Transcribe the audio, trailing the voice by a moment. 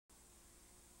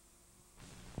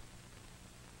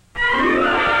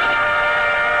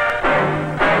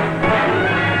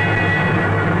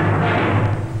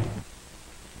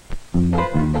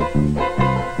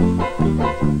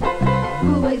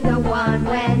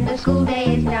the school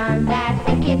day is done, that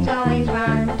the kids always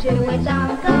run to its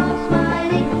Uncle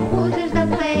Smiley, whose is the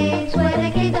place where the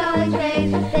kids always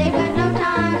race. They've got no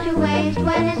time to waste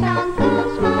when it's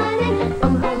Uncle Smiley.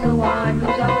 Uncle's the one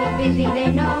who's always busy,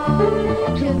 they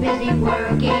know, too busy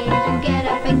working to get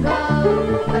up and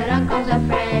go. But Uncle's a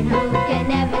friend who can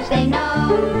never say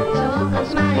no, so Uncle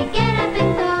Smiley, get up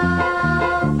and go.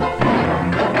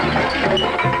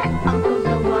 Uncle's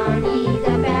the one, he's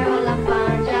a barrel of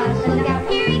fun. Just look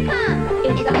out, here he comes.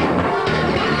 It's Uncle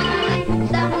Smiley,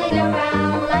 stumbling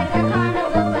around like a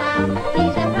carnival clown.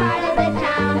 He's a part of the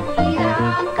town, he's our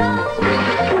Uncle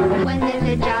Smiley. When there's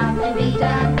a job to be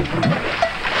done,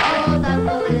 old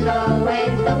Uncle is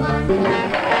always the one to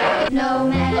have. No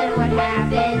matter what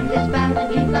happens, it's bound to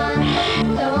be fun.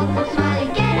 So Uncle Smiley,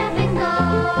 get up and go.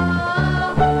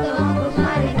 So Uncle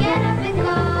Smiley, get up and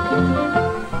go.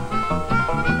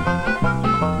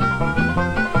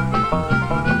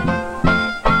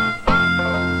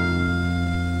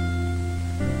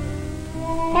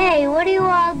 Hey, what are you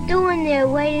all doing there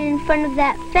waiting in front of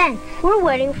that fence? We're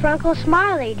waiting for Uncle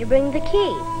Smiley to bring the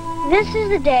key. This is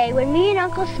the day when me and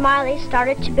Uncle Smiley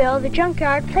started to build the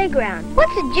Junkyard playground.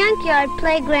 What's a Junkyard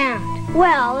playground?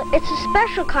 Well, it's a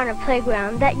special kind of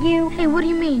playground that you... Hey, what do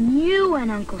you mean, you and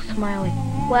Uncle Smiley?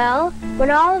 Well, when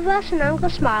all of us and Uncle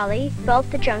Smiley built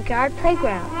the Junkyard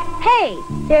playground. Hey,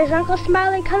 there's Uncle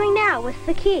Smiley coming now with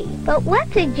the key. But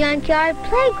what's a Junkyard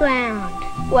playground?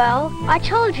 Well, I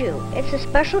told you, it's a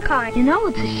special kind. You know,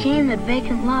 it's a shame that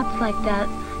vacant lots like that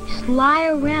just lie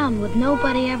around with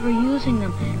nobody ever using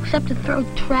them except to throw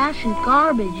trash and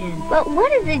garbage in. But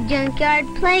what is a Junkyard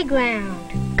playground?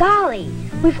 Golly,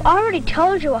 we've already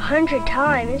told you 100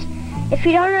 times. If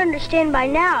you don't understand by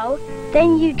now,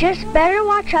 then you just better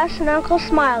watch us and Uncle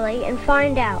Smiley and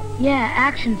find out. Yeah,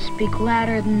 actions speak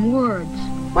louder than words.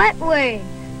 What words?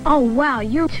 Oh, wow,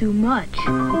 you're too much.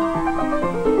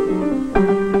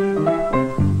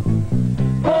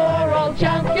 Poor old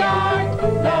junkyard,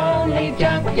 lonely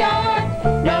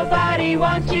junkyard, nobody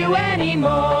wants you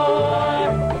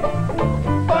anymore.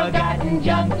 Forgotten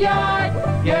junkyard,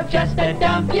 you're just a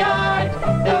dump yard,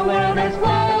 the world has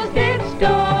closed its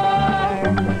door.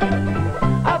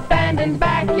 Abandoned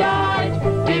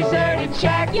backyard, deserted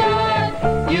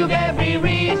shackyard, you've every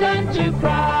reason to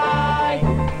cry.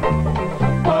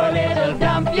 Poor little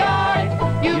dump yard,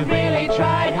 you've really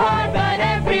tried hard, but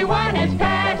everyone has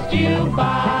passed you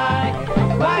by.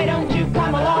 Why don't you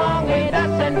come along with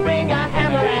us and bring a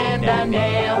hammer and a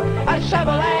nail, a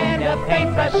shovel and a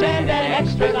paintbrush and an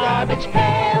extra garbage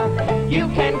pail? You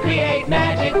can create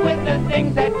magic with the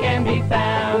things that can be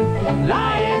found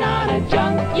lying on a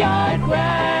junkyard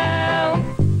ground.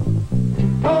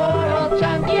 Poor old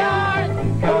junkyard,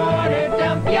 corner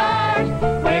dump yard,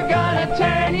 we're gonna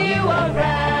turn you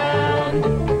around.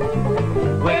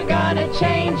 We're gonna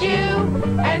change you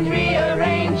and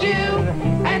rearrange you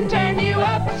and turn you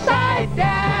upside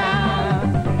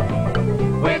down.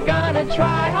 We're gonna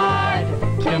try hard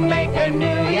to make a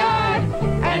new yard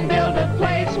and build a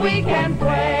place we can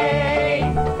play.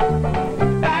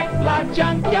 Backlot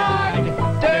junkyard,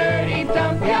 dirty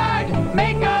dump yard,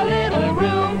 make a little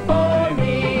room for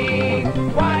me.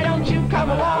 Why don't you come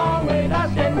along with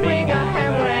us and bring a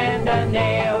hammer and a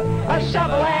nail, a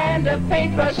shovel and a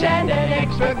paintbrush and an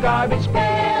extra garbage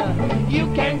pail?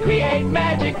 You can create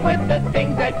magic with the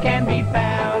things that can be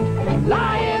found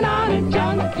lying on a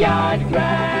junkyard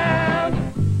ground.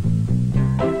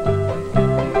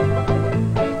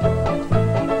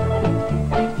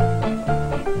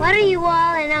 What are you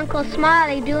all and Uncle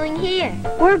Smiley doing here?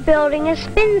 We're building a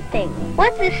spin thing.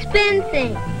 What's a spin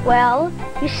thing? Well,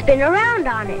 you spin around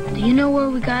on it. Do you know where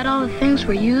we got all the things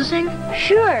we're using?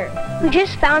 Sure, we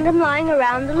just found them lying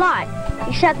around the lot.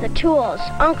 Except the tools,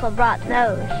 Uncle brought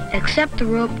those. Except the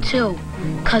rope, too.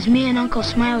 'Cause me and Uncle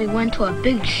Smiley went to a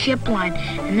big ship line,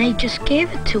 and they just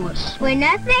gave it to us. For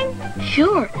nothing?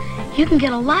 Sure, you can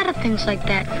get a lot of things like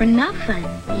that for nothing.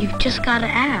 You've just got to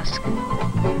ask.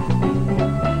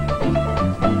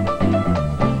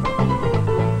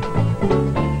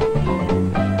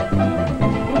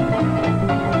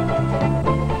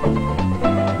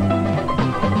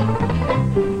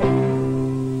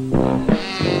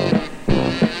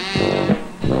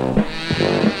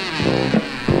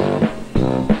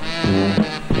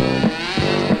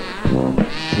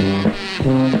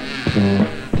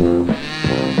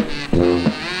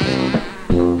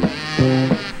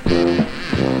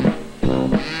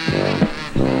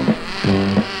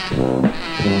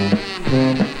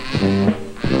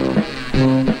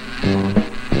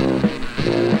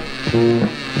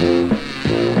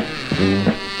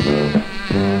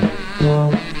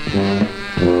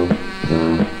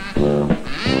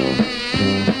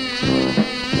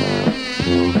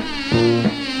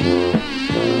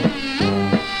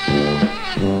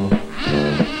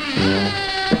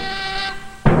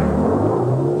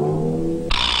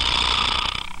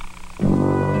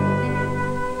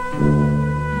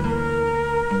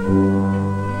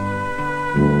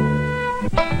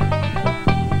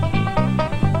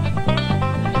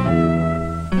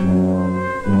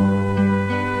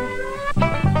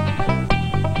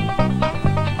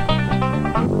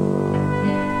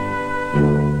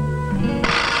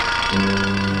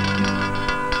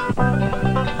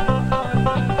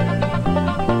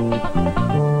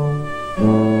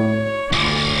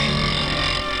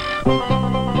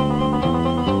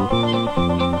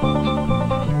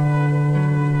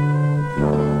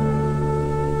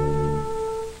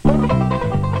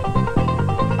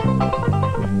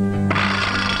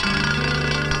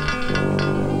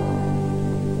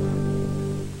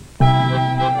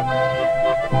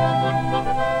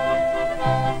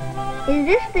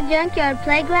 this the junkyard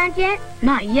playground yet?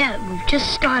 Not yet. We've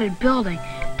just started building.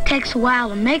 It takes a while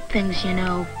to make things, you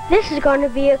know. This is going to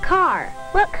be a car.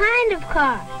 What kind of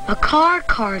car? A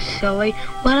car, silly.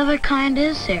 What other kind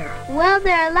is there? Well,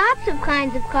 there are lots of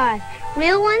kinds of cars.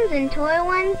 Real ones and toy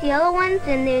ones, yellow ones,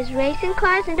 and there's racing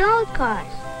cars and old cars.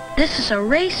 This is a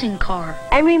racing car.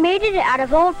 And we made it out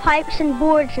of old pipes and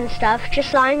boards and stuff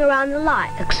just lying around the lot.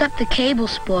 Except the cable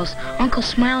spools. Uncle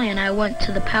Smiley and I went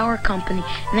to the power company,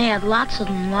 and they had lots of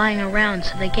them lying around,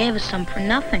 so they gave us some for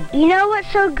nothing. You know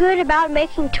what's so good about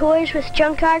making toys with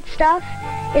junkyard stuff?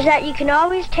 Is that you can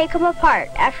always take them apart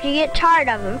after you get tired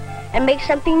of them and make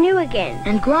something new again.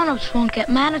 And grown-ups won't get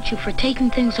mad at you for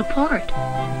taking things apart.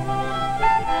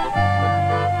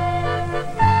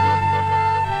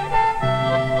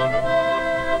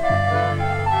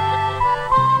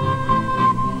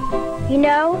 You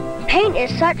know, paint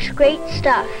is such great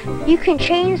stuff. You can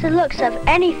change the looks of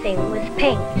anything with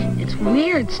paint. It's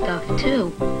weird stuff,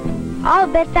 too. I'll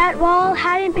bet that wall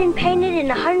hadn't been painted in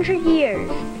 100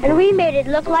 years. And we made it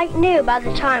look like new by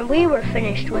the time we were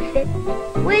finished with it.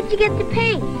 Where'd you get the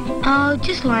paint? Oh,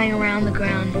 just lying around the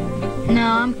ground. No,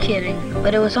 I'm kidding.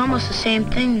 But it was almost the same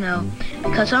thing, though.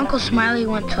 Because Uncle Smiley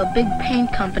went to a big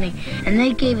paint company, and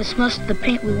they gave us most of the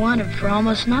paint we wanted for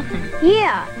almost nothing.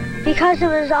 Yeah, because it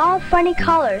was all funny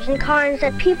colors and kinds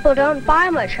that people don't buy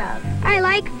much of. I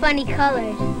like funny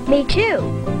colors. Me too.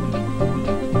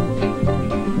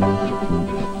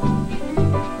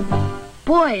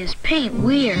 Boy, is paint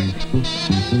weird.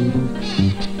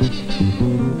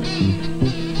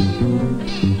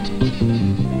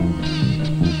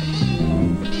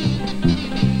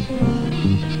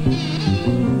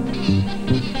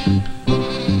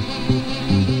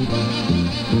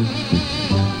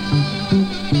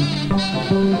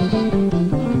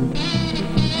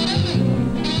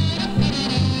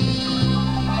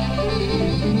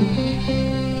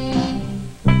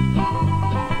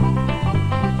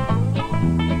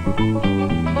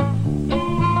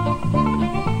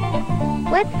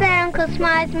 What's that Uncle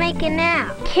Smiley's making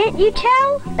now? Can't you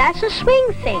tell? That's a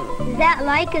swing thing. Is that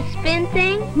like a spin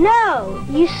thing? No,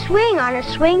 you swing on a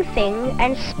swing thing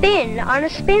and spin on a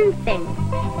spin thing.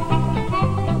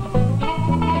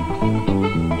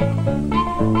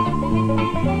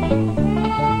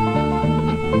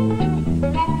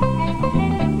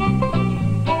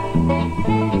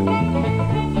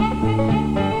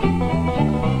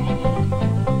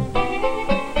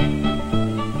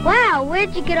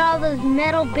 Where'd you get all those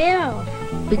metal barrels?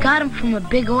 We got them from a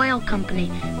big oil company.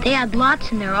 They had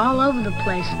lots in there all over the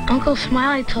place. Uncle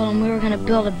Smiley told them we were going to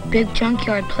build a big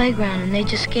junkyard playground, and they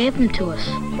just gave them to us.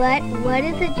 But what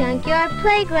is a junkyard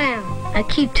playground? I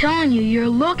keep telling you, you're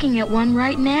looking at one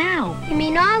right now. You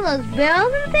mean all those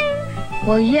barrels and things?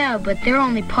 Well, yeah, but they're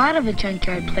only part of a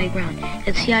junkyard playground.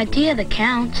 It's the idea that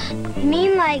counts. You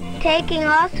mean like taking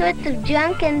all sorts of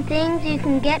junk and things you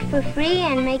can get for free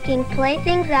and making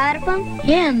playthings out of them?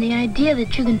 Yeah, and the idea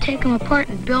that you can take them apart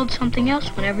and build something else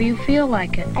whenever you feel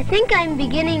like it. I think I'm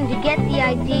beginning to get the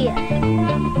idea.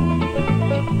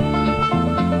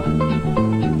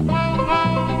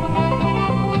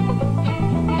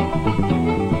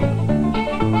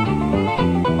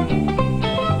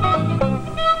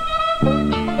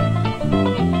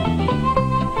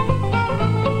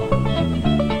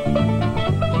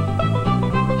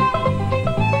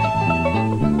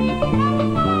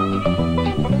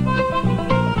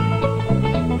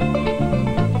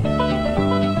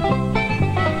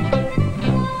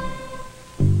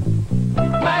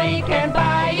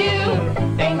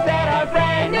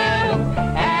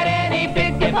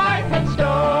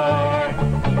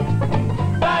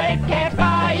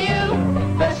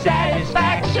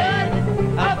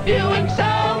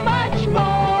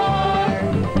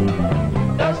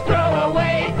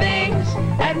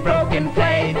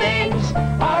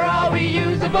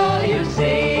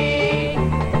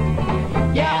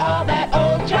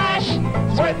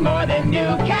 More than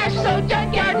new cash, so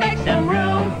Junkyard makes some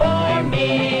room for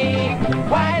me.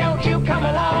 Why don't you come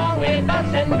along with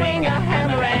us and bring a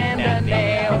hammer and a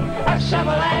nail, a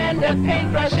shovel and a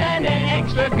paintbrush and an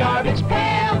extra garbage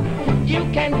pail?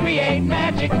 You can create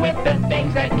magic with the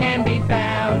things that can be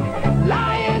found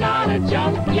lying on a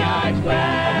junkyard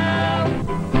ground.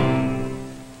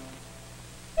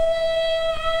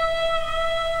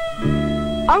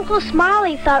 Uncle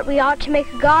Smiley thought we ought to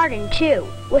make a garden, too,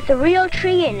 with a real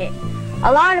tree in it.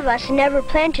 A lot of us never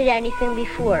planted anything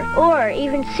before, or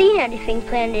even seen anything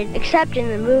planted except in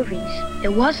the movies.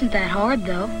 It wasn't that hard,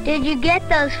 though. Did you get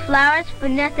those flowers for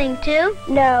nothing, too?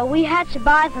 No, we had to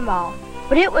buy them all,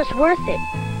 but it was worth it.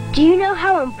 Do you know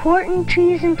how important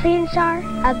trees and plants are?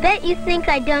 I bet you think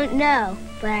I don't know,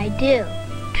 but I do.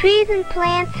 Trees and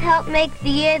plants help make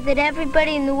the air that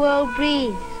everybody in the world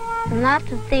breathes. And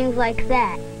lots of things like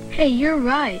that. Hey, you're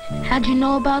right. How'd you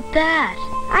know about that?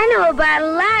 I know about a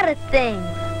lot of things.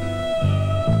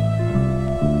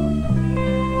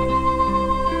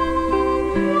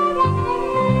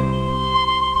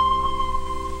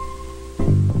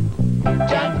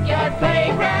 Junkyard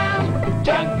playground,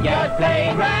 junkyard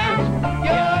playground,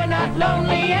 you're not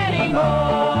lonely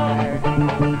anymore.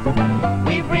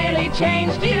 We've really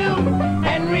changed you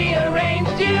and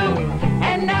rearranged you,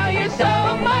 and now you're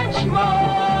so much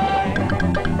more.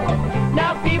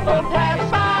 Now people pass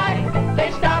by,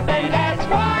 they stop and ask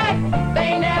why,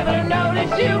 they never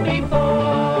noticed you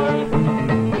before.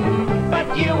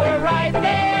 But you were right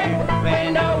there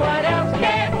when no one else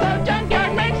cared, so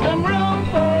Junkyard makes some room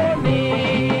for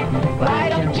me. Why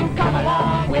don't you come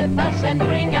along with us and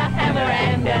bring a hammer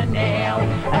and a nail,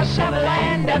 a shovel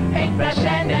and a paintbrush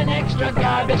and an extra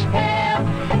garbage pail?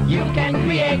 You can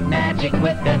create magic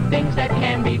with the things that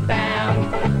can be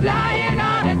found.